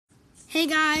Hey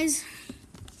guys,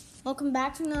 welcome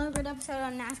back to another good episode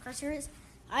on NASCAR series.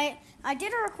 I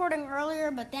did a recording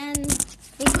earlier, but then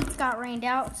the heat got rained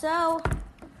out, so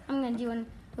I'm gonna do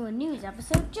a news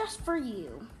episode just for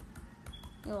you.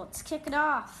 Let's kick it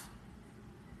off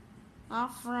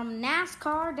from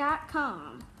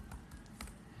nascar.com.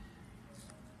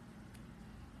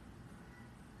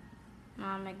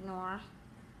 Ignore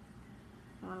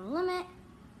limit.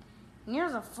 And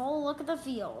here's a full look at the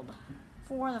field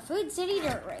for the Food City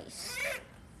Dirt Race.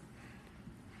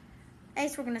 Okay,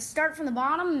 so we're going to start from the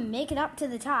bottom and make it up to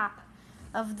the top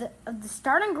of the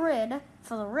starting grid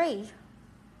for the race.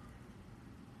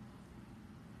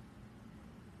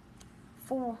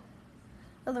 For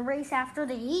the race after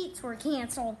the heats were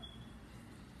canceled.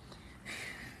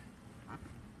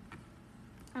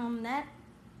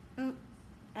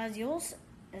 As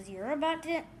you're about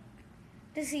to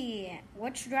see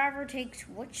which driver takes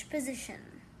which position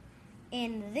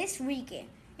in this weekend,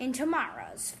 in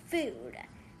tomorrow's Food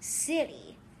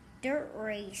City Dirt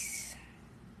Race.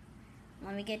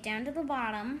 Let me get down to the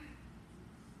bottom.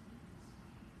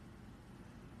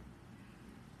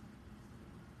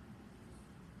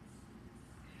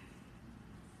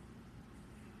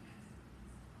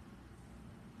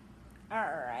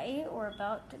 Alright, we're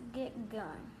about to get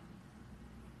going.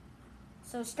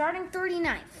 So starting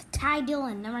 39th, Ty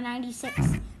Dillon, number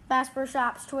 96, Bass Pro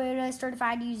Shops, Toyota,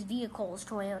 certified used vehicles,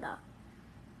 Toyota.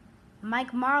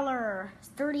 Mike Marlar,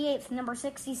 38th, number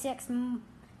 66,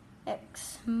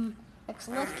 X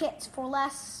Lift Kits for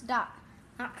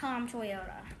Less.com,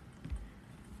 Toyota.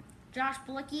 Josh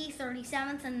Blicky,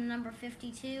 37th, and number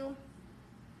 52,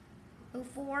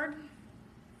 Ford.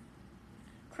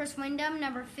 Chris Windham,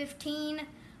 number 15,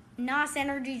 NOS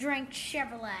Energy Drink,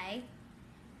 Chevrolet.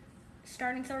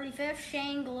 Starting 35th,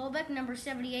 Shane Globick, number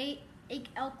 78,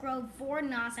 Elk Grove Ford,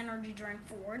 NOS Energy Drink,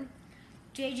 Ford.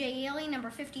 J.J. Ely, number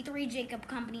 53, Jacob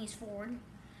Companies, Ford.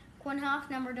 Quinn Huff,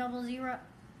 number 00,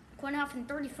 Quinn Huff in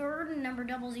 33rd, number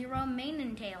 00, Mane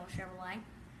and Tail, Chevrolet.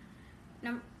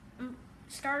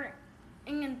 Starting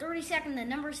in 32nd, the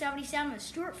number 77 is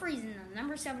Stuart Friesen, the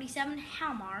number 77,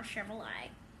 Halmar, Chevrolet.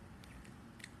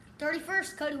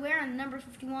 31st, Cody Ware, and the number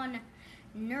 51,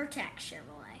 Nurtec,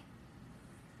 Chevrolet.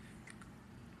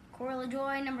 Corey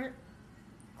LaJoy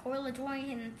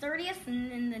in 30th,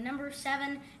 and in the number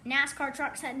 7 NASCAR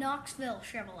Trucks at Knoxville,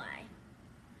 Chevrolet.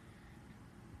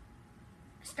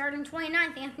 Starting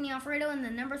 29th, Anthony Alfredo in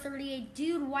the number 38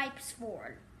 Dude Wipes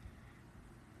Ford.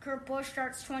 Kurt Busch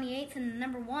starts 28th in the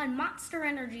number 1 Monster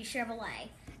Energy Chevrolet.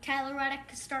 Tyler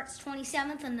Reddick starts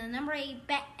 27th in the number 8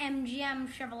 Bet MGM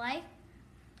Chevrolet.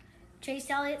 Chase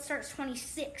Elliott starts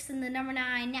 26th in the number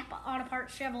 9 Napa Auto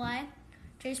Parts Chevrolet.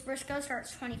 Chase Briscoe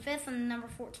starts 25th in the number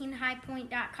 14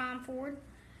 HighPoint.com Ford.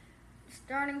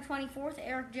 Starting 24th,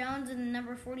 Eric Jones in the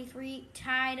number 43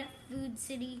 Tide Food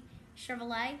City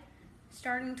Chevrolet.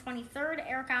 Starting 23rd,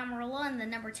 Eric Almirola in the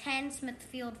number 10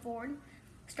 Smithfield Ford.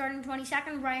 Starting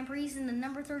 22nd, Brian Priest in the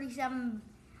number 37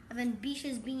 Evan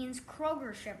Beach's Beans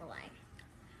Kroger Chevrolet.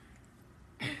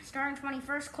 Starting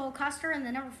 21st, Cole Custer in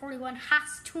the number 41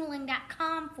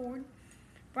 HaasTooling.com Ford.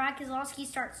 Brad Keselowski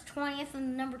starts 20th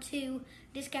in the number 2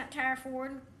 Discount Tire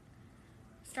Ford.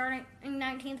 Starting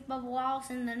 19th, Bubba Wallace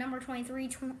in the number 23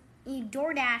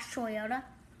 DoorDash Toyota.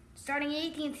 Starting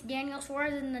 18th, Daniel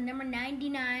Suarez in the number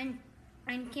 99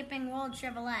 and Camping World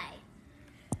Chevrolet.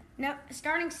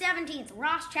 Starting 17th,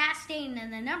 Ross Chastain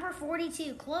in the number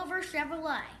 42 Clover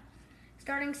Chevrolet.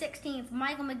 Starting 16th,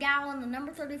 Michael McDowell in the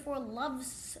number 34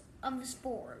 Loves of the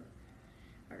Sport.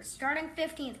 Starting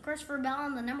 15th, Christopher Bell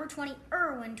in the number 20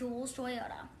 Irwin Tools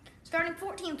Toyota. Starting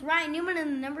 14th, Ryan Newman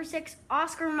in the number 6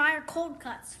 Oscar Mayer Cold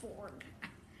Cuts Ford.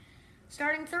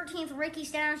 Starting 13th, Ricky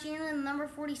Stenhouse Jr. in the number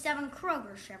 47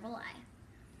 Kroger Chevrolet.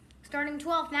 Starting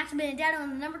 12th, Max Benedetto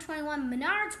in the number 21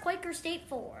 Menards Quaker State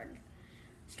Ford.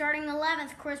 Starting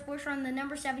 11th, Chris Buescher in the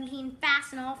number 17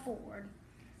 Fastenal Ford.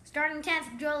 Starting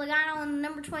 10th, Joe Logano in the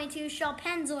number 22 Shell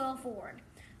Pennzoil Ford.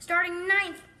 Starting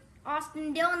 9th,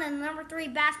 Austin Dillon in the number 3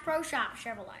 Bass Pro Shop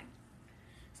Chevrolet.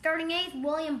 Starting 8th,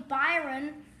 William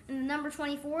Byron in the number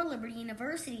 24 Liberty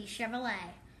University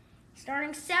Chevrolet.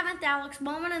 Starting 7th, Alex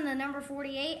Bowman in the number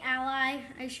 48 Ally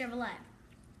Chevrolet.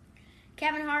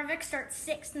 Kevin Harvick starts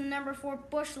 6th in the number 4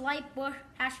 Busch Light Bush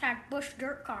Busch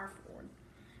Dirt Car Ford.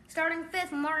 Starting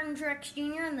 5th, Martin Truex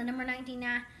Jr. in the number 19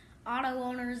 Auto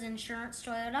Owners Insurance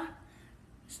Toyota.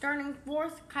 Starting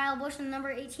 4th, Kyle Busch in the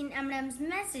number 18 M&M's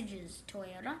Messages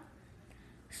Toyota.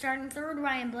 Starting 3rd,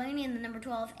 Ryan Blaney in the number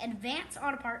 12 Advance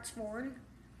Auto Parts Ford.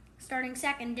 Starting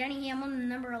 2nd, Denny Hamlin in the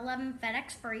number 11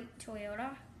 FedEx Freight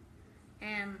Toyota.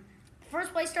 And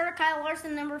first place starter Kyle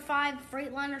Larson, number 5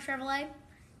 Freightliner Chevrolet.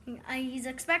 He's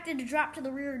expected to drop to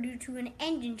the rear due to an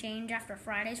engine change after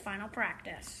Friday's final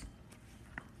practice.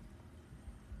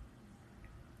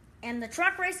 And the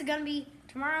truck race is going to be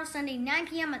tomorrow, Sunday, 9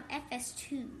 p.m. on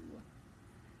FS2.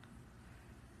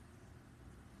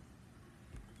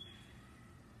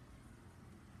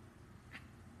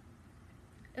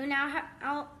 We now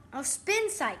have a spin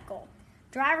cycle.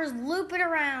 Drivers loop it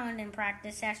around in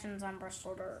practice sessions on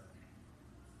Bristol dirt.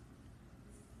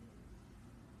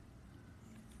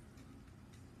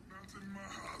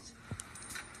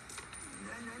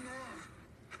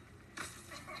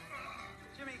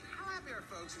 Jimmy, how happy are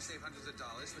folks who save hundreds of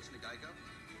dollars switching to Geico?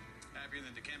 Happier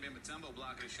than Dikembe Mutombo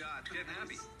blocking a shot. Get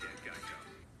happy. Get Geico.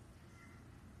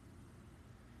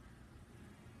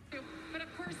 But of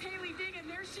course, Haley Diggin,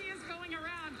 there she is going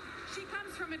around. She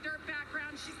comes from a dirt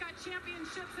background. She's got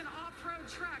championships in off-road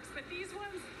trucks, but these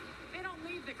ones, they don't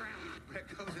leave the ground.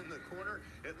 It goes in the corner.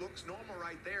 It looks normal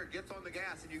right there. Gets on the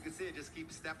gas, and you can see it just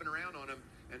keeps stepping around on him.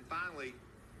 And finally,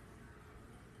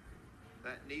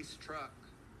 that Nice truck.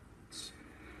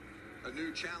 A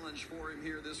new challenge for him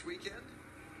here this weekend.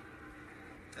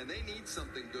 And they need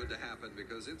something good to happen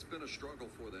because it's been a struggle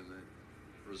for them.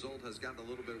 The result has gotten a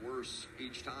little bit worse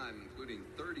each time, including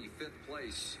 35th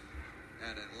place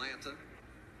at Atlanta.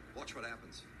 Watch what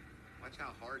happens. Watch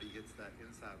how hard he hits that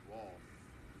inside wall.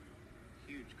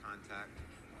 Huge contact.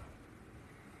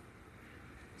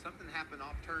 Something happened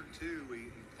off turn 2. He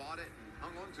fought it and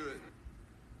hung on to it.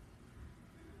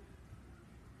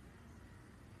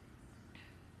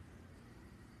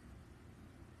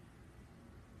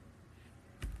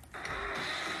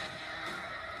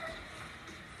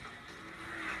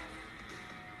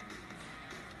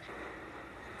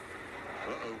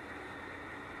 Uh-oh.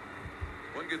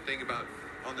 One good thing about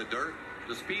on the dirt,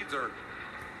 the speeds are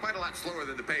quite a lot slower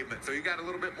than the pavement. So you got a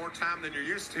little bit more time than you're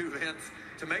used to, Vince,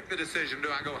 to make the decision, do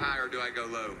I go high or do I go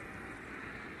low?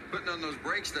 Putting on those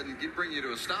brakes doesn't bring you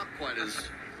to a stop quite as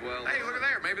well. Hey, look at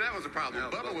there. Maybe that was a problem.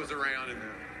 Yeah, Bubba was around. And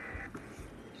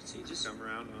He just come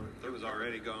around. It was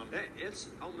already gone. It's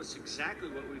almost exactly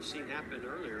what we've seen happen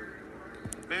earlier.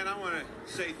 Man, I want to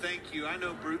say thank you. I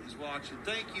know Bruton's watching.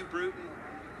 Thank you, Bruton.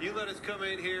 You let us come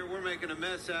in here. We're making a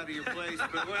mess out of your place,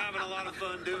 but we're having a lot of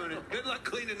fun doing it. Good luck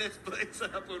cleaning this place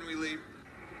up when we leave.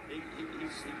 He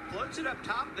floats it up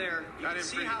top there. You Got can him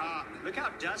see pretty how hot. look how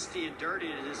dusty and dirty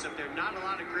it is up there. Not a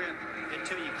lot of grip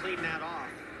until you clean that off.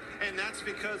 And that's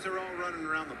because they're all running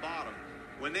around the bottom.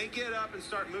 When they get up and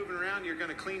start moving around, you're going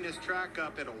to clean this track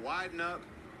up. It'll widen up.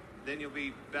 Then you'll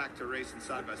be back to racing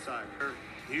side by side.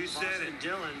 You said Boston it.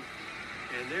 Dillon,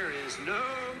 and there is no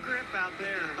grip out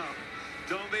there. No,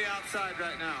 don't be outside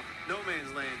right now. No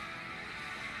man's land.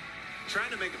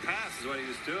 Trying to make a pass is what he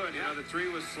was doing. You know, the 3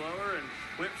 was slower and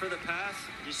went for the pass.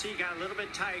 You see, he got a little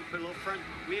bit tight, put a little front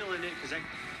wheel in it because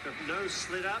the nose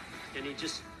slid up, and he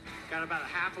just got about a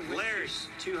half a Larry, wheel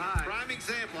too high. Prime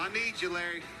example. I need you,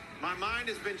 Larry. My mind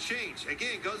has been changed.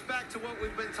 Again, it goes back to what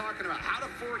we've been talking about. How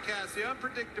to forecast the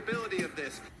unpredictability of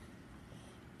this.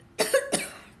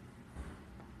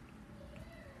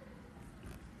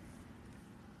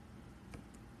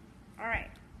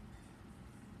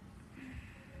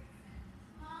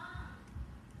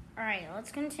 All right,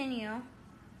 let's continue.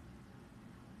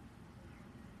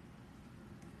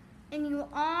 And you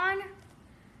on.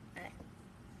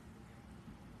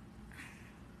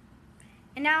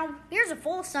 And now, here's a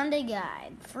full Sunday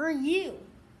guide for you.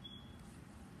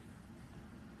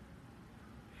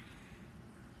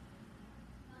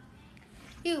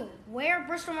 Where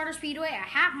Bristol Motor Speedway, a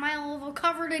half-mile oval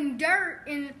covered in dirt,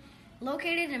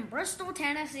 located in Bristol,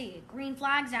 Tennessee. Green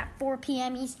flags at 4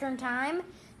 p.m. Eastern Time.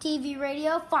 TV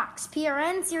radio, Fox,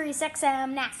 PRN, Sirius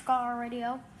XM, NASCAR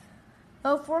radio.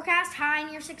 Low forecast, high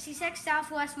near 66,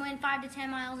 southwest wind 5 to 10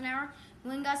 miles an hour.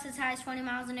 Wind gusts as high as 20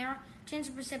 miles an hour. Chance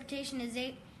of precipitation is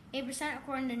 8%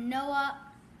 according to NOAA.gov.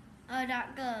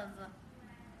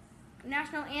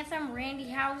 National Anthem, Randy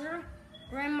Hauser.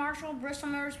 Grand Marshal, Bristol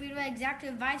Motor Speedway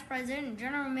Executive Vice President and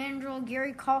General Manager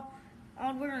Gary Caldwell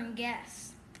and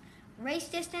guests. Race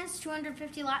distance,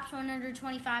 250 laps,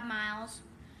 125 miles.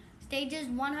 Stages,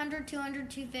 100, 200,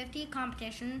 250.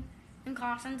 Competition and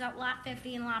cautions at lap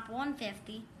 50 and lap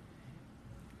 150.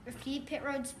 Repeat pit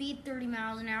road speed, 30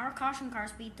 miles an hour. Caution car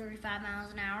speed, 35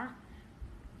 miles an hour.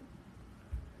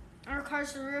 Our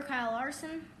cars to the rear, Kyle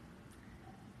Larson.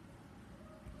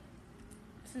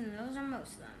 So those are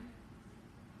most of them.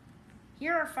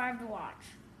 Here are 5 to watch.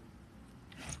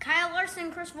 Kyle Larson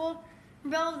and Chris Bell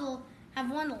have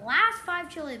won the last 5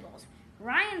 Chili Bowls.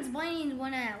 Ryan's Blaney's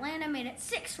win at Atlanta made it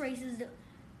 6 races to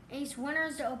ace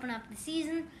winners to open up the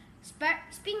season.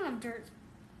 Speaking of dirt,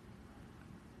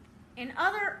 in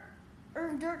other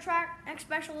dirt track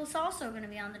specialists also going to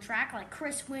be on the track, like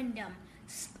Chris Windham.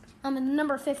 In the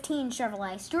number 15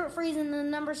 Chevrolet. Stuart Freeze in the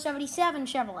number 77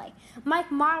 Chevrolet. Mike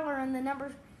Marler in the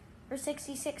number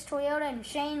 66 Toyota. And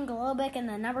Shane Globick in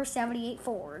the number 78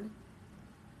 Ford.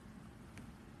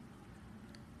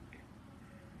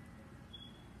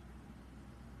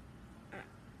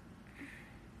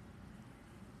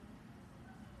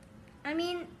 I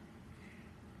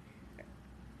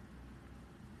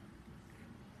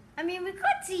mean, we could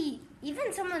see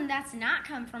even someone that's not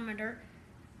come from a dirt.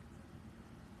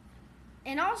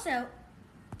 And also,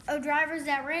 drivers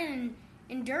that ran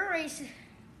in dirt races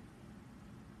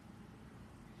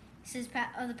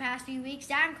of the past few weeks.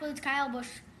 That includes Kyle Busch,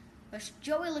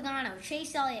 Joey Logano,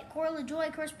 Chase Elliott, Corey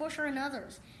LaJoie, Chris Buescher, and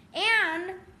others.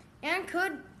 And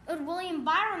could William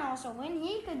Byron also win?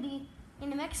 He could be in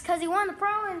the mix because he won the Pro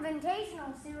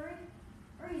Invitational Series,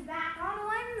 or he's back on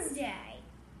Wednesday.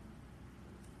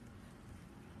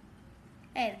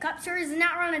 Hey, the Cup Series has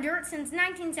not run a dirt since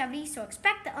 1970, so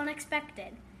expect the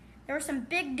unexpected. There are some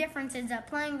big differences at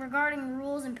playing regarding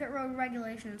rules and pit road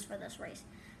regulations for this race.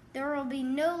 There will be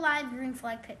no live green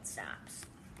flag pit stops.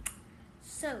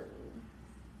 So,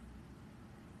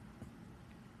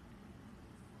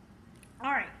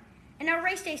 all right, and now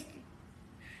race day.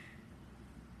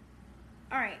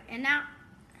 All right, and now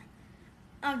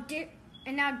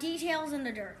details in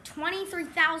the dirt.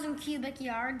 23,000 cubic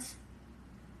yards.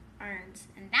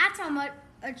 And that's how much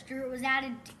dirt was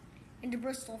added into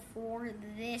Bristol for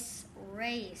this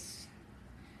race.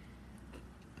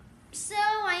 So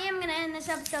I am going to end this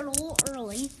episode a little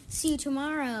early. See you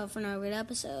tomorrow for another good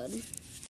episode.